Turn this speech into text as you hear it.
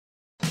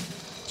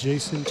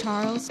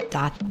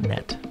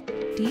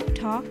JasonCharles.net. Deep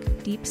talk,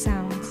 deep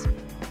sounds.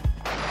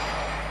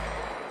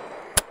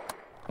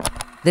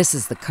 This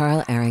is the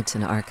Carl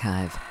Arrington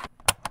Archive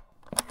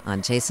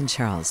on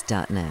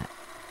JasonCharles.net.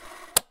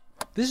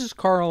 This is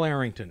Carl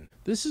Arrington.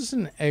 This is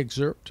an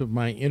excerpt of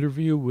my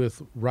interview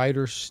with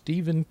writer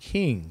Stephen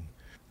King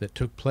that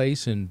took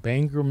place in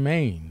Bangor,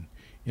 Maine,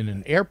 in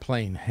an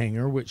airplane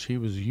hangar which he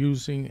was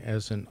using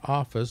as an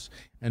office,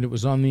 and it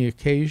was on the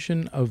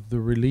occasion of the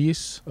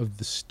release of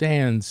the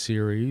Stand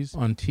series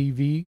on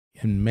TV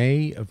in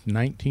May of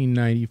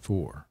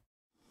 1994.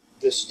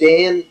 The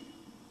Stand,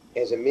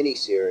 as a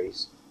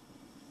miniseries,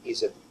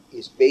 is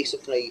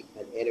basically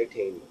an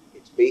entertainment.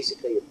 It's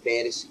basically a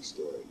fantasy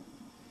story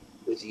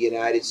with the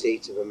United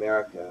States of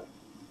America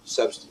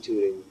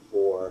substituting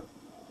for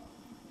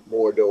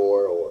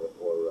Mordor or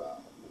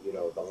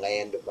the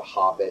land of the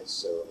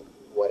hobbits or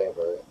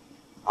whatever.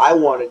 I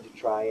wanted to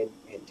try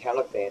and tell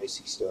a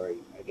fantasy story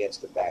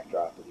against the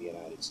backdrop of the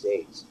United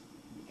States.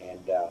 And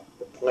the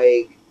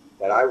plague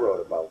that I wrote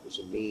about was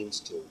a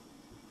means to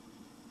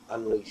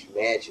unleash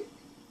magic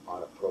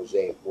on a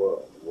prosaic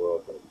world, the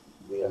world that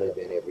we live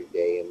in every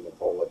day, in the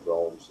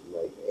bolodromes and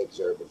the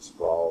exurban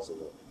sprawls and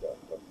the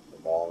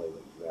mauling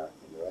of America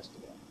and the rest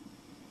of that.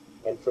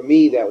 And for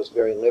me, that was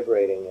very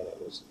liberating, and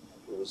it was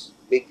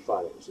big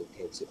fun. It was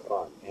intensive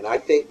fun. And I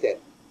think that,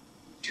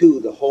 too,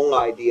 the whole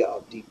idea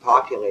of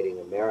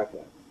depopulating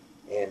America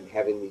and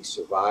having these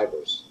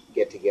survivors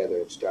get together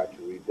and start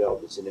to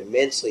rebuild is an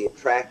immensely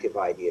attractive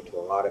idea to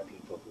a lot of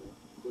people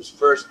whose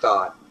first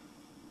thought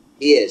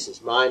is,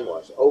 as mine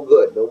was, oh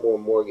good, no more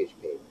mortgage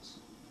payments.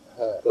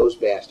 Those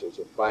bastards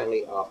are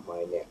finally off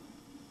my neck.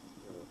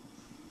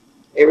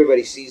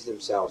 Everybody sees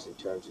themselves in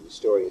terms of the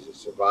story as a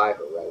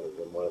survivor rather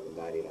than one of the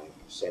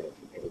 99% of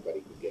everybody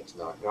who gets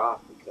knocked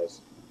off,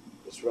 because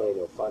it's really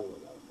no fun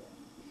without that.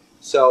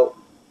 So,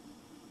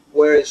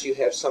 whereas you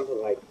have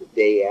something like The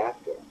Day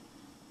After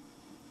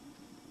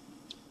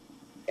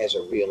as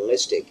a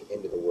realistic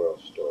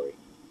end-of-the-world story,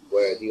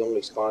 where the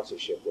only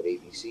sponsorship that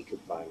ABC could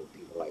find were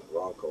people like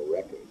Ronco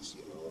Records,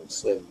 and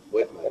Slim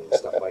Whitman and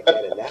stuff like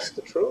that, and that's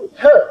the truth.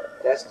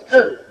 That's the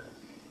truth.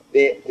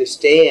 The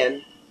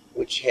Stand,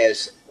 which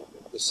has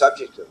the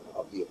subject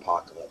of the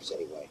apocalypse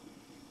anyway,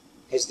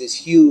 has this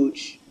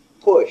huge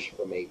push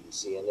from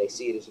ABC, and they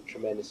see it as a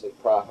tremendously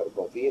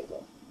profitable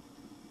vehicle.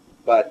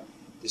 But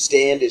The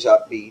Stand is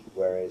upbeat,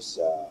 whereas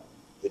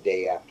The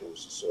Day After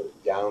was a sort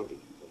of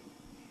downbeat thing.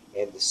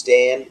 And The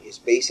Stand is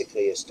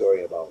basically a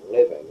story about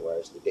living,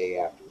 whereas The Day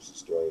After is a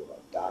story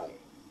about dying.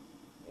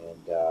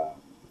 And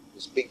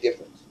there's a big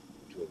difference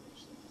between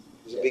those things.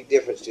 There's a big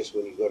difference just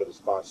when you go to the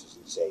sponsors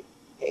and say,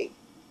 hey,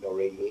 no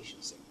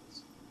radiation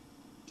sickness.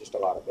 Just a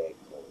lot of bad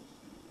clothes.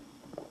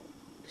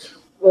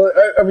 Well,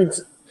 I mean,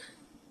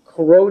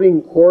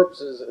 corroding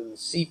corpses and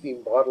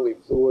seeping bodily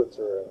fluids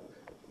are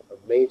a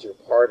major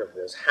part of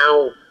this.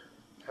 How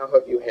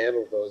have you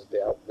handled those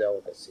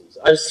delicacies?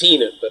 I've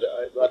seen it, but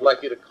I'd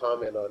like you to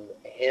comment on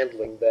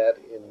handling that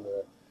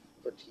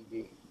for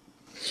TV.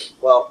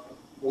 Well,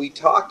 we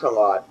talked a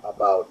lot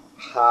about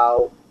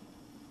how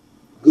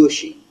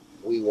gushy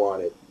we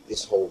wanted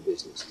this whole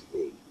business to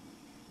be.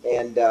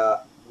 And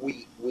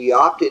we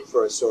opted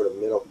for a sort of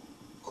middle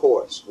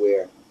course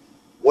where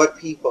what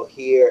people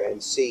hear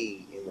and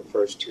see in the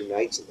first 2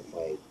 nights of the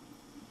play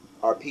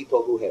are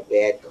people who have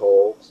bad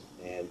colds,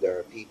 and there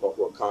are people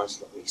who are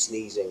constantly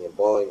sneezing and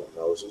blowing their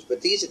noses.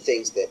 But these are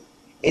things that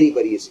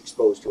anybody is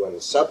exposed to on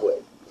the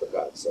subway, for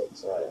God's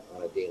sakes,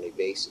 on a daily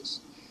basis.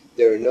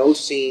 There are no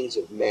scenes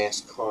of mass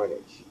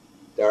carnage.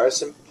 There are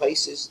some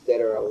places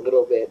that are a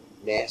little bit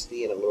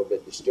nasty and a little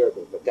bit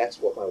disturbing, but that's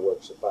what my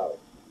work's about,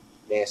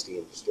 nasty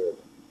and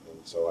disturbing.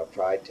 And so I've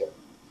tried to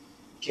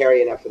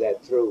carry enough of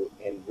that through,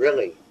 and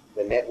really,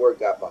 the network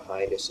got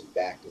behind us and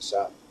backed us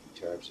up in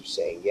terms of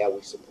saying, yeah,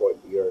 we support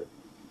your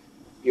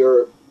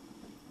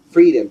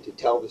freedom to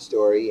tell the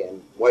story,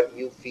 and what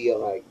you feel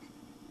like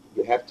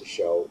you have to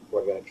show,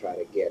 we're going to try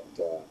to get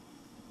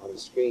on the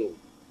screen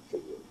for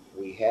you.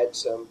 We had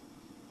some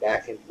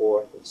back and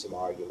forth and some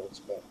arguments,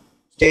 but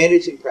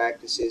Standards and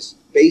Practices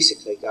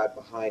basically got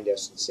behind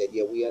us and said,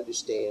 yeah, we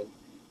understand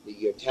that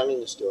you're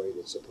telling a story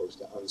that's supposed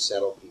to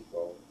unsettle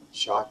people,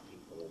 shock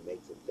people, and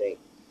make them think.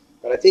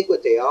 But I think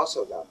what they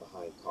also got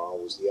behind, Carl,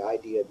 was the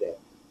idea that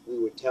we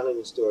were telling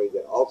a story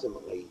that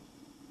ultimately,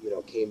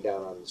 came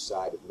down on the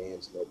side of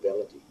man's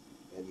nobility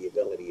and the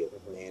ability of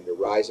man to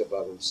rise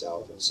above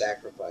himself and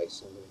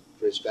sacrifice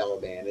for his fellow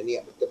man. And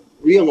the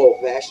real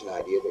old-fashioned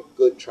idea that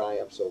good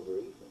triumphs over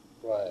evil.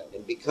 Right.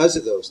 And because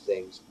of those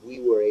things, we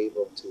were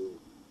able to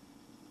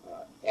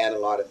add a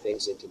lot of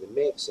things into the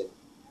mix. And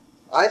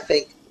I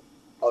think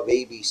of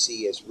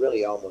ABC as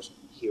really almost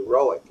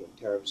heroic in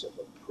terms of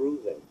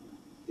approving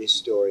this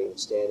story and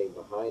standing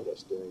behind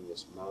us during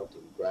this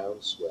mounting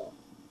groundswell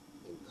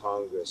in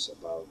Congress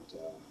about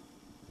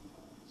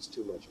there's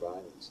too much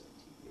violence on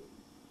TV.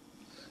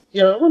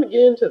 Yeah, I want to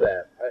get into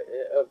that.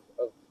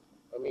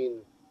 I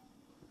mean,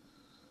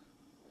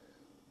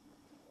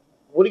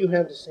 what do you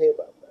have to say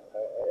about that?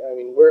 I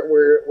mean, what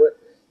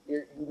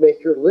you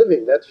make your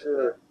living? That's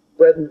your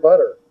bread and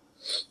butter.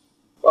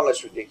 Well,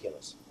 it's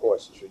ridiculous. Of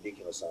course, it's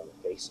ridiculous on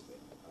the face of it.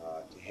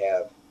 To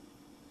have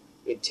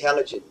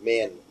intelligent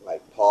men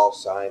like Paul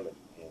Simon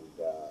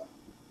and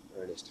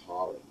Ernest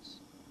Hollings,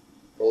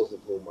 both of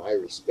whom I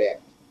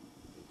respect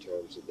in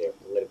terms of their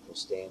political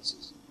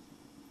stances,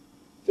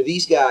 for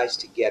these guys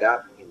to get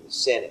up in the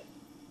Senate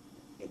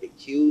and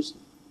accuse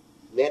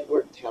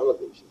network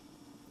television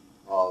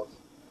of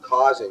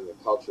causing the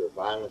culture of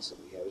violence that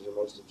we have is the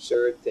most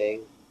absurd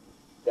thing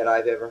that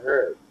I've ever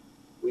heard.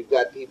 We've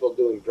got people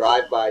doing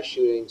drive-by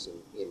shootings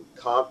in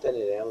Compton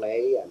in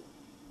L.A.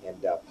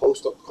 and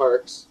postal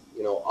clerks,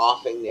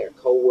 offing their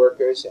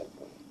co-workers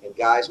and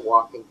guys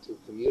walking to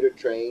commuter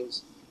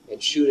trains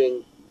and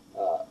shooting,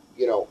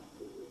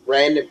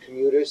 random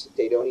commuters that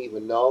they don't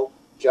even know.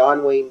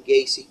 John Wayne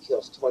Gacy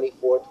kills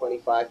 24,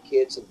 25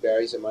 kids and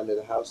buries them under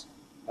the house.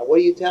 And what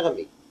are you telling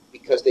me?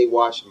 Because they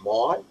watched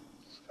Maude?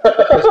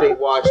 Because they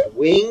watched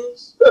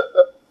Wings?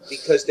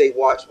 Because they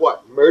watched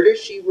what? Murder,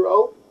 She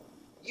Wrote?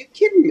 You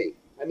kidding me?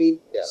 I mean,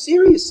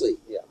 seriously,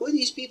 who are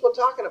these people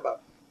talking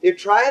about? They're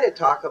trying to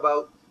talk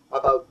about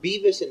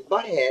Beavis and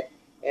Butthead,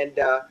 and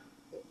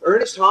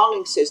Ernest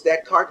Hollings says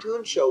that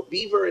cartoon show,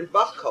 Beaver and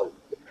Buffcoat.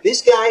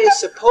 This guy is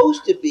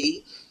supposed to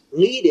be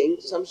leading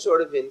some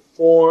sort of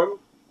informed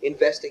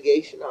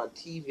investigation on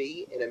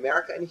TV in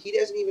America, and he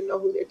doesn't even know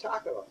who they're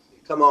talking about.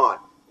 Come on.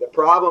 The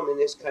problem in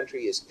this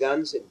country is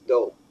guns and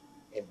dope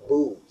and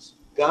booze.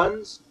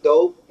 Guns,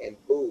 dope, and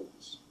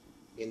booze.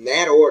 In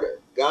that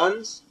order.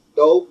 Guns,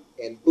 dope,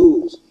 and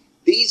booze.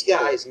 These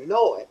guys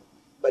know it,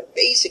 but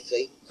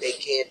basically they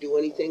can't do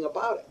anything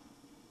about it.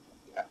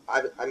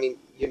 I mean,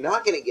 you're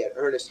not going to get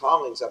Ernest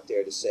Hollings up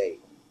there to say,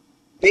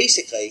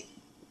 basically,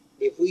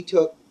 if we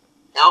took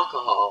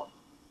alcohol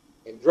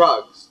and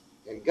drugs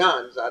and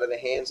guns out of the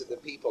hands of the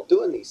people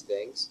doing these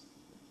things,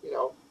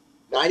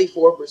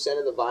 94%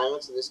 of the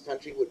violence in this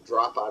country would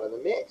drop out of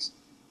the mix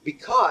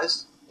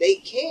because they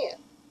can't.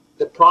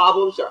 The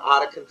problems are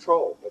out of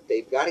control, but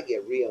they've got to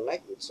get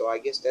reelected, so I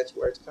guess that's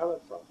where it's coming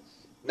from.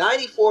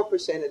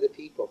 94% of the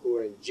people who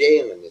are in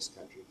jail in this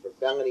country for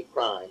felony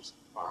crimes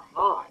are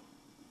high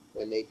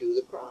when they do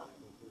the crime.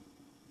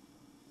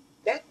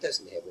 That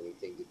doesn't have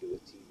anything to do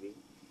with TV,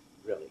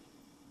 really.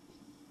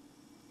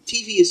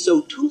 TV is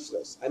so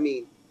toothless. I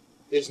mean,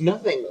 there's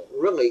nothing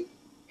really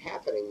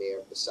happening there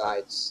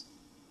besides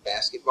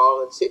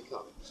basketball and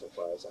sitcoms, so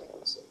far as I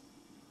can see.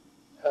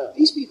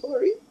 These people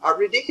are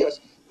ridiculous.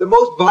 The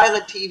most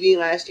violent TV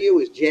last year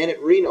was Janet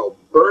Reno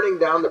burning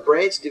down the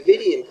Branch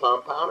Davidian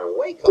compound in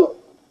Waco.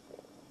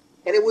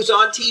 And it was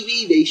on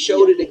TV. They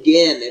showed it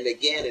again and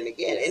again and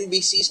again.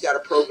 NBC's got a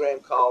program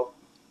called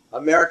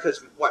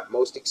America's,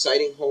 Most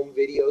Exciting Home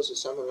Videos or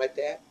something like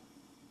that.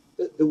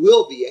 There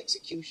will be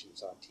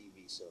executions on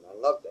TV soon. I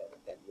love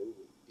that movie.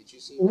 Did you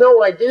see that?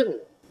 No, I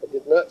didn't. I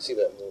did not see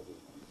that movie.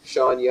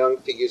 Sean Young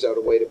figures out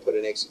a way to put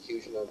an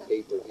execution on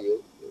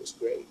pay-per-view. It was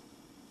great.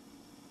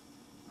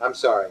 I'm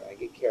sorry, I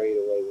get carried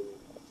away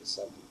with the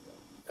subject.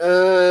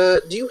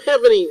 Do you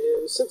have any,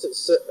 since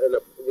it's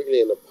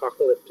really an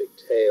apocalyptic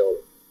tale,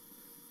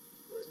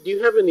 do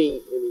you have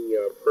any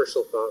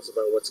personal thoughts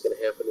about what's going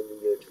to happen in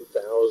the year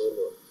 2000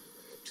 or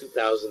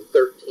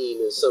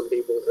 2013, as some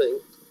people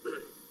think?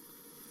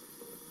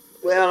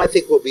 Well, I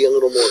think we'll be a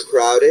little more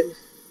crowded.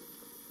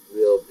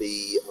 We'll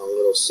be a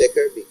little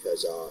sicker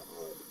because our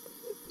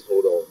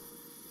total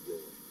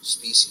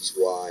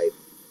species-wide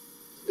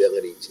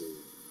ability to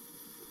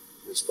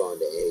respond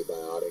to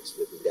antibiotics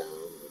will be down,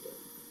 or the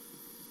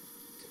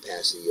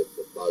capacity of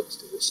the bugs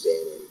to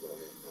withstand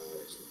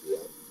antibiotics will be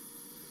up.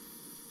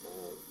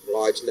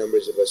 Large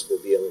numbers of us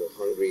will be a little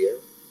hungrier.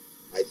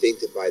 I think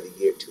that by the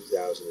year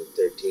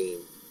 2013,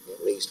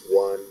 at least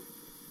one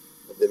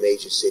of the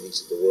major cities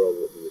of the world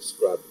will be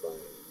scrubbed by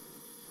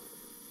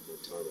an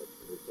atomic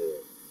nuclear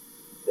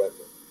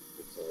weapon.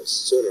 Because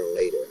sooner or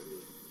later,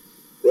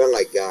 we're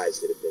unlike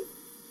guys that have been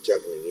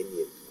juggling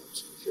Indian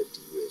clubs for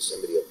 50 years.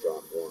 Somebody will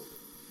drop one.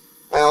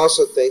 I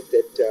also think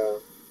that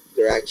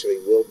there actually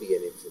will be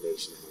an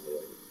information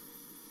highway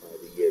by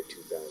the year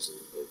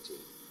 2013.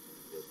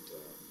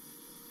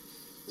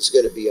 There's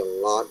going to be a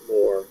lot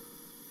more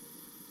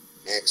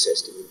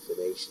access to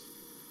information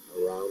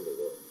around the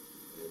world,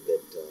 and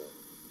that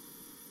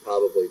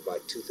probably by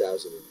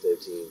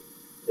 2013,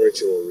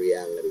 virtual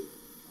reality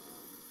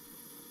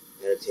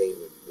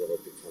entertainment will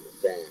have become a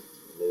fact.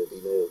 And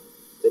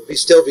there'll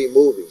still be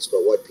movies,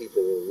 but what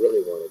people will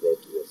really want to go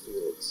to are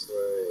films.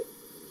 Right.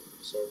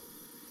 So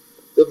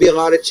there'll be a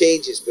lot of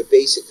changes, but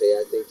basically,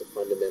 I think the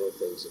fundamental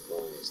things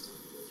apply as time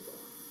goes by.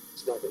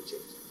 It's not going to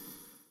change.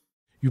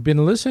 You've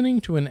been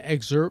listening to an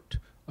excerpt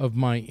of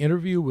my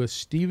interview with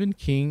Stephen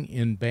King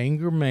in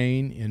Bangor,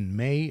 Maine in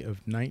May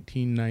of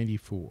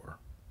 1994.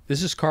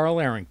 This is Carl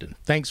Arrington.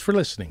 Thanks for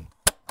listening.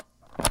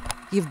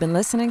 You've been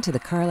listening to the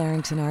Carl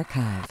Arrington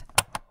Archive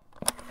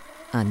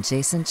on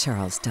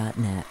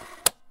jasoncharles.net.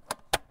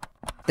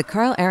 The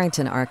Carl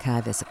Arrington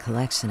Archive is a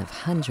collection of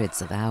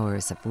hundreds of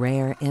hours of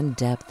rare,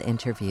 in-depth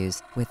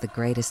interviews with the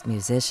greatest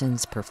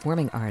musicians,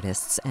 performing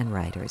artists, and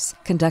writers,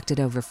 conducted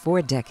over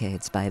 4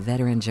 decades by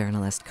veteran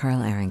journalist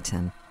Carl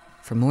Arrington.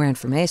 For more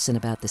information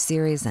about the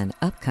series and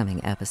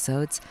upcoming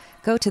episodes,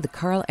 go to the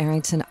Carl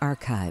Arrington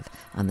Archive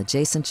on the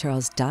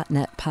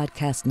JasonCharles.net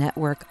Podcast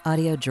Network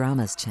Audio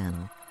Dramas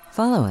channel.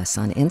 Follow us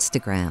on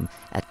Instagram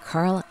at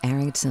Carl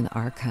Arrington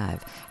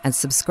Archive and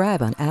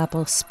subscribe on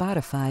Apple,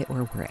 Spotify,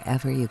 or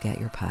wherever you get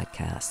your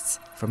podcasts.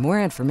 For more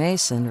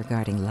information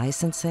regarding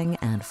licensing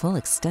and full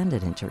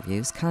extended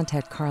interviews,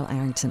 contact Carl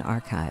Arrington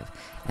Archive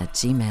at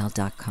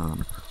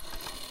gmail.com.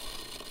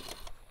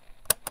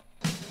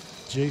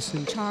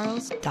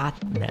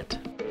 JasonCharles.net.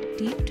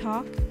 Deep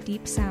talk,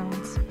 deep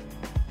sounds.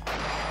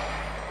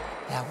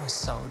 That was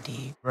so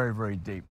deep. Very, very deep.